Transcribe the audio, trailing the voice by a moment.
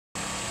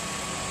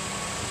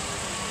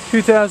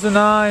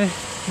2009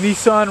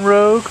 Nissan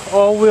Rogue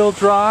all-wheel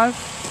drive.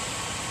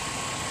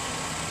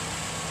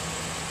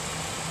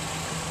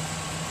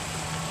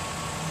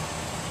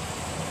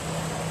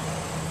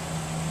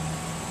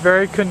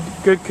 Very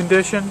good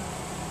condition.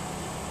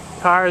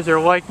 Tires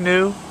are like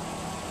new,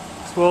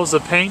 as well as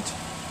the paint.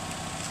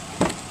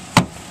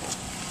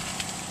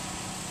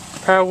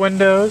 Power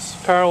windows,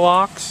 power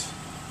locks,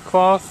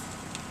 cloth,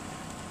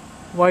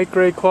 light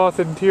gray cloth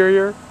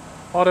interior,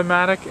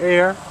 automatic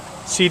air,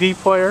 CD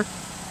player.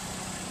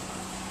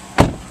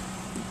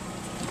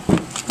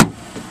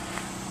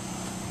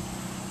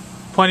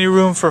 Plenty of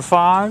room for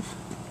 5.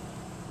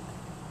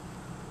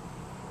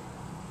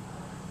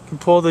 You can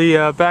pull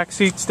the back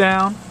seats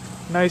down.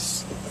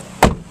 Nice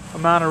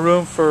amount of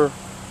room for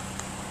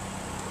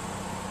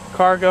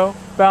cargo.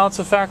 Balance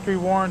of factory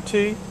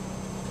warranty.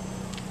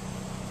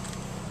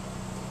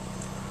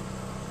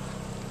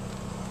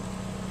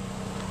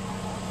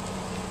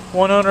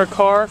 One owner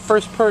car.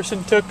 First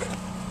person took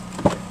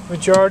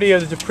majority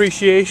of the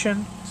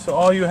depreciation, so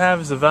all you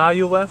have is the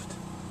value left.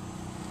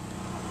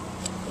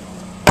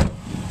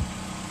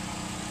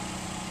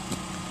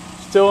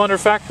 Still under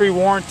factory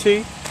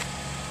warranty.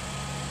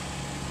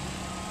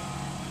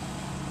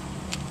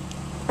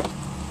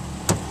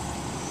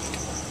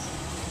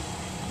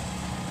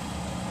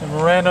 And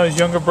Morano's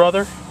younger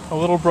brother, a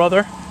little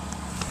brother.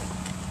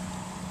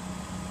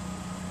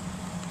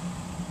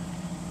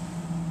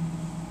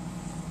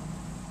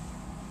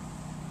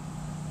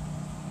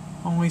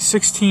 Only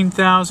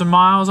 16,000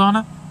 miles on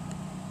it.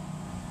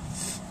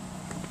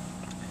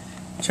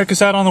 Check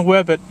us out on the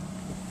web at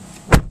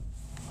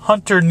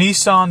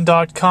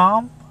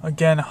hunternissan.com.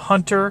 Again,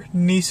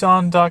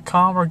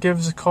 hunternissan.com, or give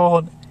us a call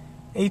at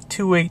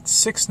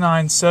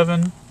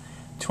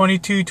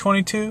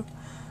 828-697-2222.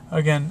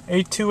 Again,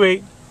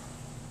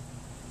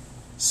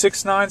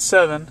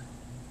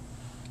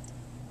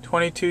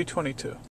 828-697-2222.